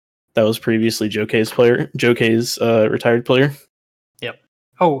 That was previously Joe K's retired player. Yep.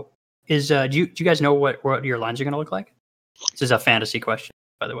 Oh, do you guys know what your lines are going to look like? This is a fantasy question,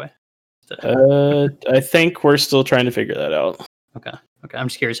 by the way. I think we're still trying to figure that out. Okay. I'm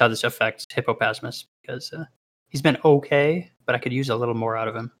just curious how this affects Hippopasmus because he's been okay, but I could use a little more out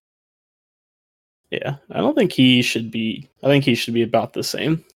of him. Yeah, I don't think he should be. I think he should be about the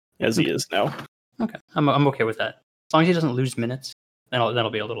same as he is now. Okay, I'm okay with that. As long as he doesn't lose minutes, then I'll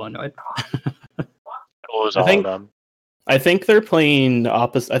be a little annoyed. I think they're playing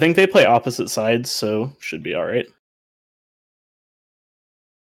opposite. I think they play opposite sides, so should be all right.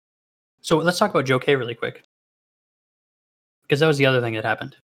 So let's talk about Joe K really quick, because that was the other thing that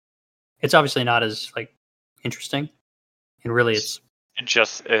happened. It's obviously not as like interesting, and really, it's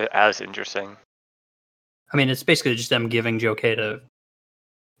just as interesting. I mean, it's basically just them giving Joe K to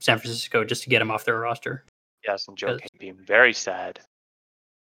San Francisco just to get him off their roster. Yes, and Joe K being very sad.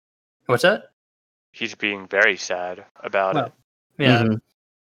 What's that? He's being very sad about it. Yeah, Mm-hmm.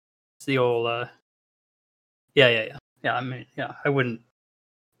 it's the old. Yeah. I mean, yeah, I wouldn't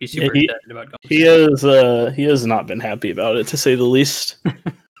be super he- excited about going. He has not been happy about it, to say the least.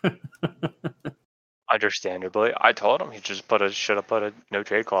 Understandably, I told him he just should have put a no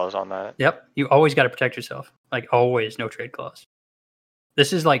trade clause on that. Yep, you always got to protect yourself. Like always, no trade clause.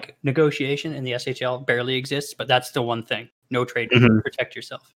 This is like negotiation in the SHL barely exists, but that's the one thing. No trade clause. Mhm. Protect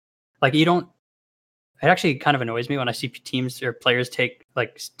yourself. Like you don't. It actually kind of annoys me when I see teams or players take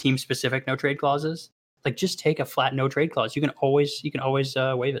like team specific no trade clauses. Like just take a flat no trade clause. You can always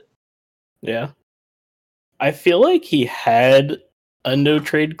waive it. Yeah. I feel like he had a no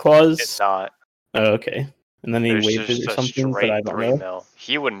trade clause. It's not. Oh, okay. And then he There's waived it just or a something, but straight I don't 3 know. mil.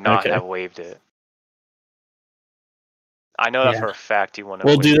 He would not Okay. have waived it. I know that Yeah. for a fact he wouldn't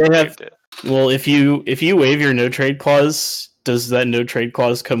Well, have do they have- waived it. Well, if you waive your no trade clause, does that no trade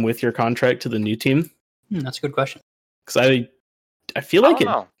clause come with your contract to the new team? That's a good question. Because I feel I like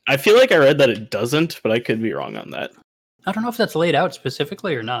don't know. I feel like I read that it doesn't, but I could be wrong on that. I don't know if that's laid out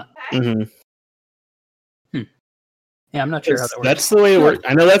specifically or not. Mm-hmm. Yeah, I'm not sure how that works. That's the way it works.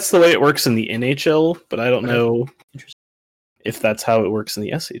 I know that's the way it works in the NHL, but I don't Okay. know Interesting. if that's how it works in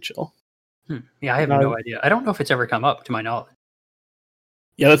the SHL. Yeah, I have no idea. I don't know if it's ever come up to my knowledge.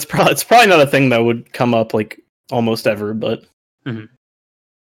 Yeah, it's probably not a thing that would come up like almost ever, but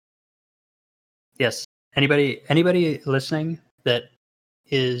Yes. Anybody listening that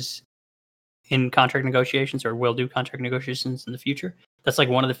is in contract negotiations or will do contract negotiations in the future, that's like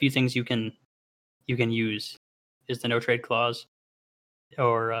one of the few things you can use is the no trade clause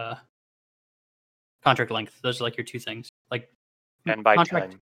or contract length. Those are like your two things. Like 10 by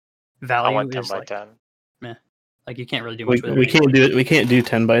contract 10. value I want 10 is by like 10. like you can't really do much with it. we can't do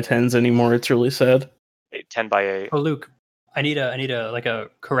 10 by 10s anymore. It's really sad. 10 by 8. Oh, Luke, I need a like a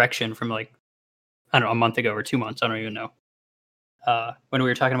correction from like I don't know a month ago or 2 months. I don't even know. When we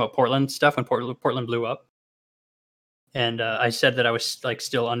were talking about Portland stuff, when Portland blew up, and I said that I was like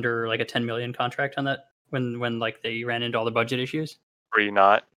still under like a 10 million contract on that when like they ran into all the budget issues. Were you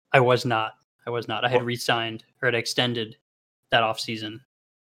not? I was not. I had Well- re-signed or had extended that off season.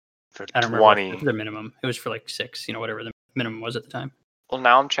 For I don't 20. remember the minimum. It was for like 6, whatever the minimum was at the time. Well,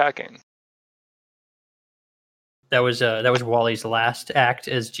 now I'm checking. That was Wally's last act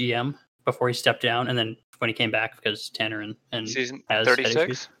as GM before he stepped down, and then when he came back because Tanner and Season has had 36?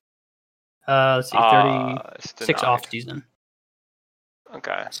 issues. Let's see, 36 it's denied. off season.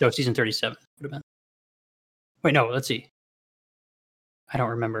 Okay. So season 37 would have been. Wait, no, let's see. I don't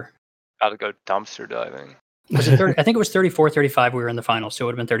remember. Got to go dumpster diving. Was it 30? I think it was 34, 35. We were in the finals, so it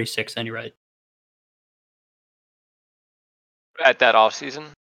would have been 36. Then you're right. At that off season?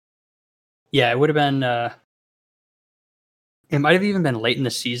 Yeah, it would have been. It might have even been late in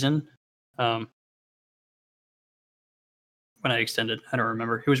the season. When I extended, I don't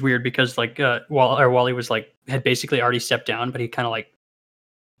remember. It was weird because like Wally was like had basically already stepped down, but he kind of like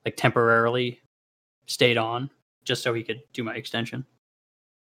temporarily stayed on just so he could do my extension.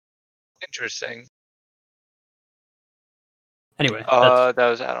 Interesting. Anyway, That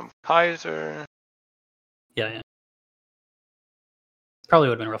was Adam Kaiser. yeah. Probably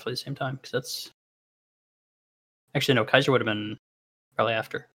would have been roughly the same time because that's actually no. Kaiser would have been probably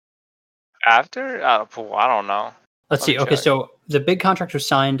after. After? I don't know. Let's Let see. me Okay, check. so the big contract was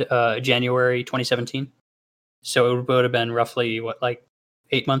signed January 2017. So it would have been roughly what, like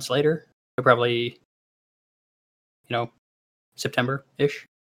 8 months later? So probably, September-ish.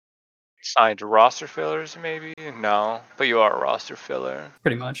 Signed roster fillers, maybe? No, but you are a roster filler.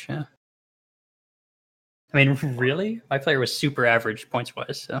 Pretty much, yeah. I mean, really? My player was super average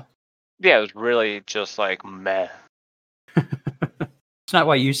points-wise, so. Yeah, it was really just like meh. It's not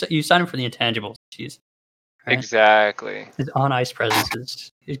why you signed him for the intangibles. Jeez. Right? Exactly. His on-ice presence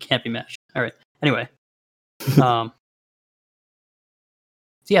it can't be matched. All right. Anyway. So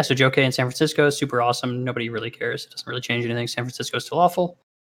Joe K in San Francisco is super awesome. Nobody really cares. It doesn't really change anything. San Francisco is still awful.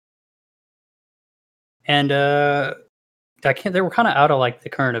 And they were kind of out of like the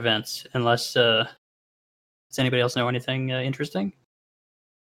current events, unless does anybody else know anything interesting?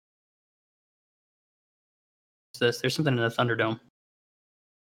 There's something in the Thunderdome.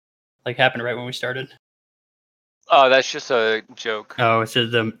 Like happened right when we started. Oh, that's just a joke. Oh, so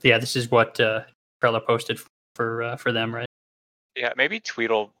this is what Prella posted for them, right? Yeah, maybe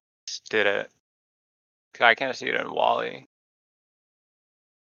Tweedle did it. 'Cause I can't see it in Wally.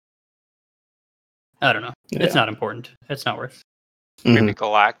 I don't know. Yeah. It's not important. It's not worth. Maybe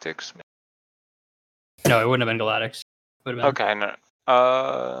Galactics. No, it wouldn't have been Galactics. Would have been. Okay,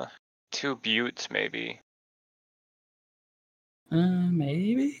 no. 2 Buttes maybe.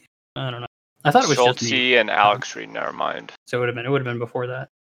 Maybe. I don't know. I thought it was just me. Schulte and Alex Reed. Never mind. So it would have been. It would have been before that.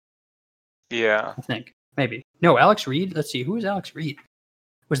 Yeah. I think maybe. No, Alex Reed. Let's see. Who was Alex Reed?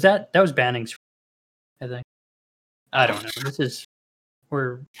 Was that was Banning's? I think. I don't know. This is.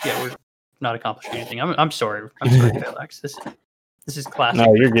 We're not accomplishing anything. I'm sorry. I'm sorry, Alex. This is classic.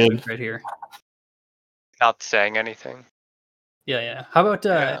 No, you're good. Right here. Not saying anything. Yeah. How about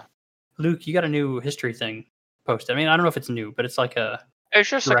Yeah. Luke? You got a new history thing posted. I mean, I don't know if it's new, but it's like a. It's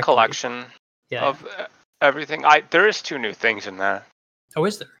just a Directly. collection Yeah. of everything. There is 2 new things in there. Oh,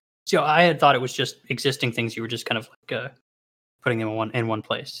 is there? So I had thought it was just existing things. You were just kind of like putting them in one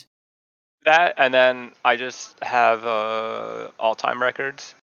place. That, and then I just have all-time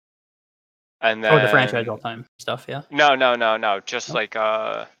records. And then Oh, the franchise all time stuff. Yeah. No. Just Oh. like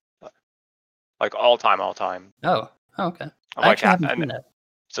all-time. Oh. Okay. I Like actually haven't and seen that.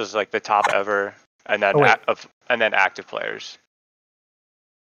 so it's like the top ever, and then Oh, wait. and then active players.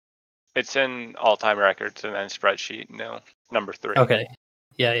 It's in all-time records and then spreadsheet. Number 3. Okay.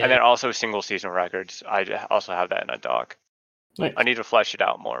 Yeah. And then also single season records. I also have that in a doc. Nice. I need to flesh it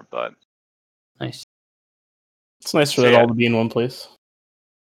out more, but Nice. It's nice for So, that yeah. all to be in one place.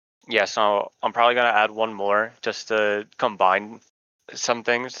 yeah. So I'm probably gonna add one more just to combine some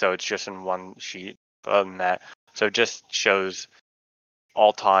things, so it's just in one sheet. Other than that, so it just shows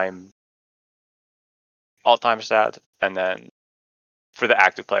all-time stats, and then for the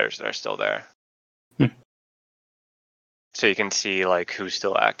active players that are still there. So you can see like who's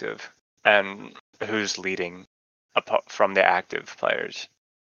still active and who's leading apart from the active players.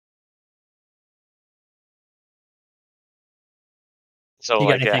 So You got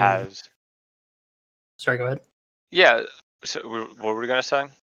like it anything- has. Sorry. Go ahead. Yeah. So what were we gonna say?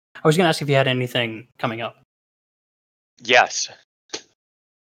 I was going to ask if you had anything coming up. Yes.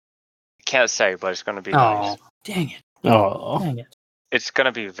 Can't say, but it's gonna be Oh, nice. dang it! Oh, Dang it! It's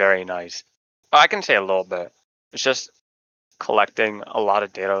gonna be very nice. I can say a little bit. It's just collecting a lot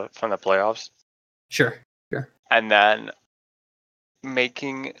of data from the playoffs Sure. and then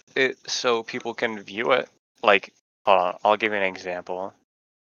making it so people can view it. Like, hold on, I'll give you an example.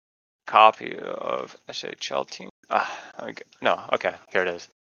 Copy of SHL team. No, okay, here it is.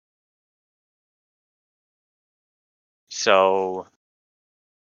 So,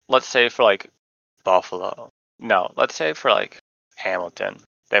 let's say for like Buffalo. No, let's say for like Hamilton.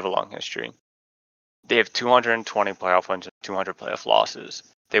 They have a long history. They have 220 playoff wins and 200 playoff losses.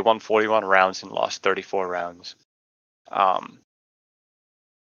 They won 41 rounds and lost 34 rounds.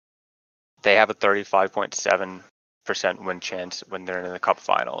 They have a 35.7% win chance when they're in the Cup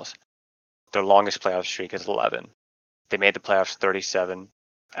Finals. Their longest playoff streak is 11. They made the playoffs 37,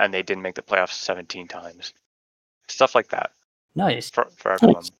 and they didn't make the playoffs 17 times. Stuff like that Nice. for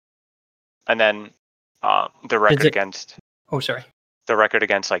everyone. And then the record it- against Oh, sorry.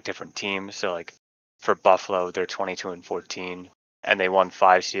 like different teams. So like for Buffalo, they're 22-14, and they won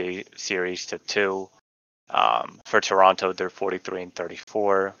 5 series to 2. For Toronto, they're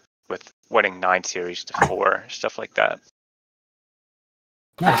 43-34, with winning 9 series to 4. Stuff like that.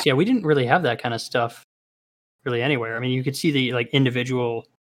 Nice. Yeah, we didn't really have that kind of stuff really anywhere. I mean, you could see the like individual,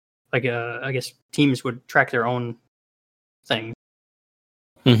 like I guess teams would track their own thing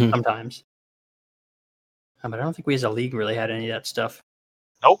Mhm. sometimes. But I don't think we as a league really had any of that stuff.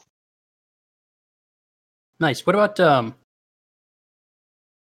 Nope. Nice. What about I'm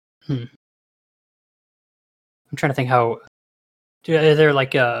trying to think how. Are there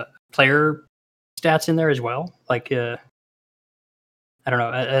like player stats in there as well? Like I don't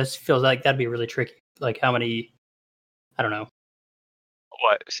know. It feels like that'd be really tricky. Like how many? I don't know.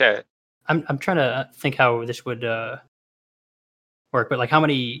 What? Say it. I'm trying to think how this would work, but like how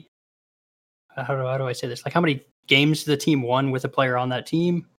many? How do I say this? Like how many games the team won with a player on that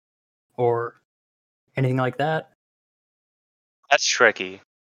team, or anything like that? That's tricky.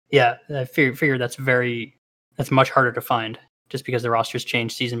 Yeah, I figure that's much harder to find, just because the rosters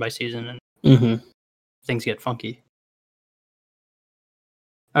change season by season and Mhm. things get funky.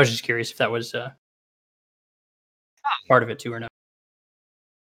 I was just curious if that was part of it too or not.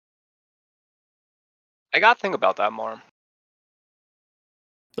 I gotta think about that more.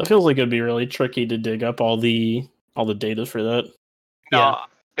 That feels like it'd be really tricky to dig up all the data for that. No, Yeah.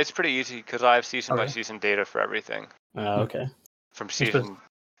 it's pretty easy because I have season by Okay. season data for everything Okay. from suppose- season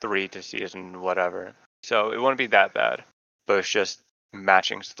 3 to season whatever. So it wouldn't be that bad, but it's just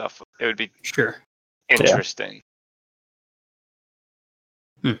matching stuff. It would be Sure. interesting.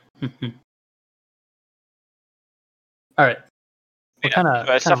 Hmm. All right. What kind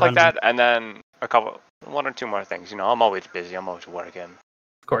of Stuff like that, and then one or two more things. I'm always busy. I'm always working.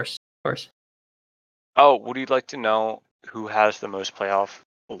 Of course. Oh, would you like to know who has the most playoff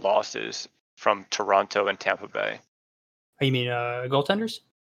losses from Toronto and Tampa Bay? Oh, you mean goaltenders?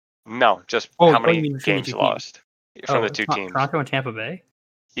 No, just Oh, how you many mean between the games two lost from Oh, the two teams. Toronto and Tampa Bay.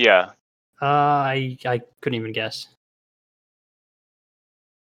 Yeah. I couldn't even guess.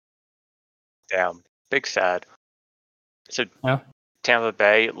 Damn. Big sad. So No? Tampa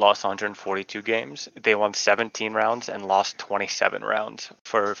Bay lost 142 games. They won 17 rounds and lost 27 rounds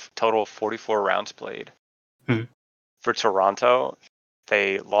for a total of 44 rounds played. Hmm. For Toronto,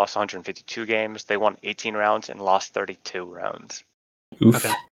 they lost 152 games. They won 18 rounds and lost 32 rounds. Oof.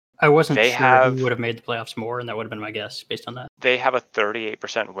 Okay. I wasn't They sure have- who would have made the playoffs more, and that would have been my guess based on that. They have a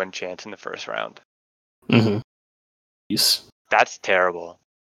 38% win chance in the first round. Mm-hmm. Yes. That's terrible.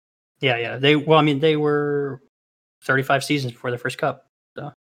 Yeah. They were 35 seasons before their first cup.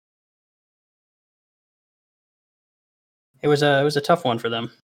 So it was a tough one for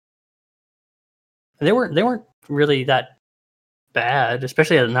them. And they weren't really that bad,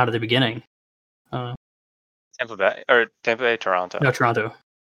 especially not at the beginning. Tampa Bay, Toronto. No, Toronto.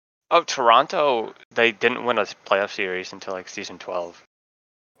 Oh, Toronto, they didn't win a playoff series until like season 12.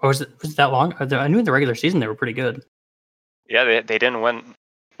 Oh, was it that long? I knew in the regular season they were pretty good. Yeah, they didn't win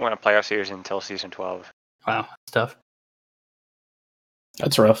a playoff series until season 12. Wow, that's tough.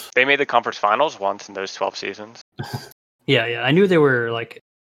 That's rough. They made the conference finals once in those 12 seasons. Yeah. I knew they were like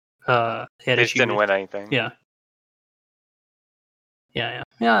they had They just issues. didn't win anything. Yeah.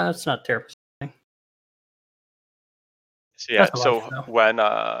 That's not terrible. So, yeah. That's a lot, So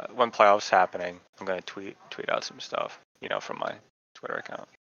when playoffs happening, I'm gonna tweet out some stuff, from my Twitter account.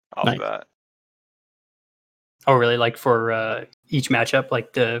 All Nice. of that. Oh, really? Like for each matchup,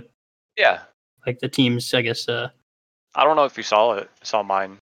 like the teams, I guess. I don't know if you saw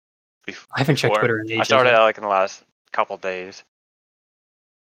mine before. I haven't checked Twitter in ages. I started like in the last couple days.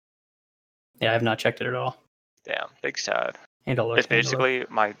 Yeah, I have not checked it at all. Damn, big sad. It's basically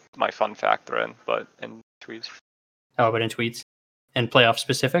my fun fact thread, but in tweets. Oh, but in tweets and playoff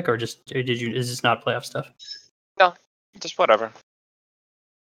specific, or just is this not playoff stuff? No, just whatever.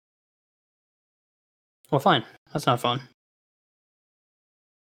 Well, fine. That's not fun.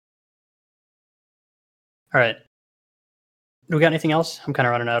 All right. Do we got anything else? I'm kind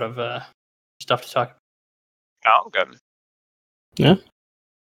of running out of stuff to talk. No, I'm good. Yeah.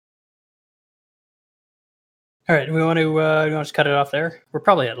 All right. We want to just cut it off there. We're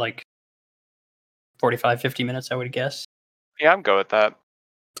probably at like 45, 50 minutes, I would guess. Yeah, I'm good with that.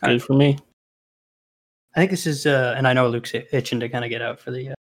 Good for me. I think this is, and I know Luke's itching to kind of get out for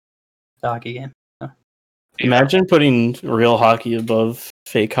the hockey game. Imagine putting real hockey above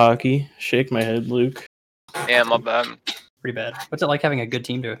fake hockey. Shake my head, Luke. Yeah, my bad. Pretty bad. What's it like having a good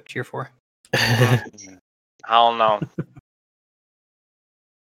team to cheer for? I don't know.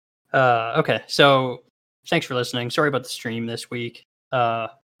 Okay, so thanks for listening. Sorry about the stream this week.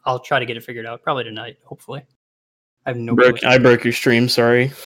 I'll try to get it figured out probably tonight, hopefully. I have no clue. I broke your stream,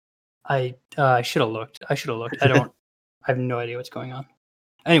 sorry. I should have looked. I have no idea what's going on.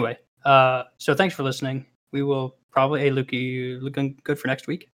 Anyway, so thanks for listening. We will probably, Luke, you looking good for next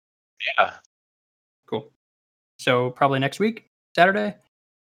week? Yeah. Cool. So probably next week, Saturday.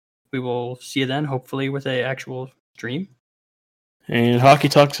 We will see you then, hopefully with a actual stream. And Hockey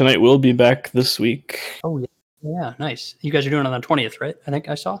Talk Tonight will be back this week. Oh yeah, nice. You guys are doing it on the 20th, right? I think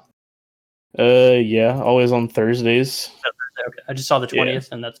I saw. Yeah, always on Thursdays. Okay, I just saw the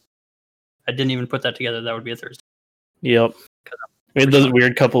 20th, and I didn't even put that together. That would be a Thursday. Yep. We had those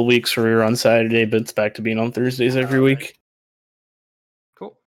weird couple weeks where we were on Saturday, but it's back to being on Thursdays every week.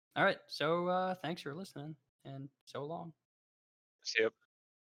 Cool. All right. So thanks for listening, and so long. See you.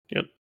 Yep.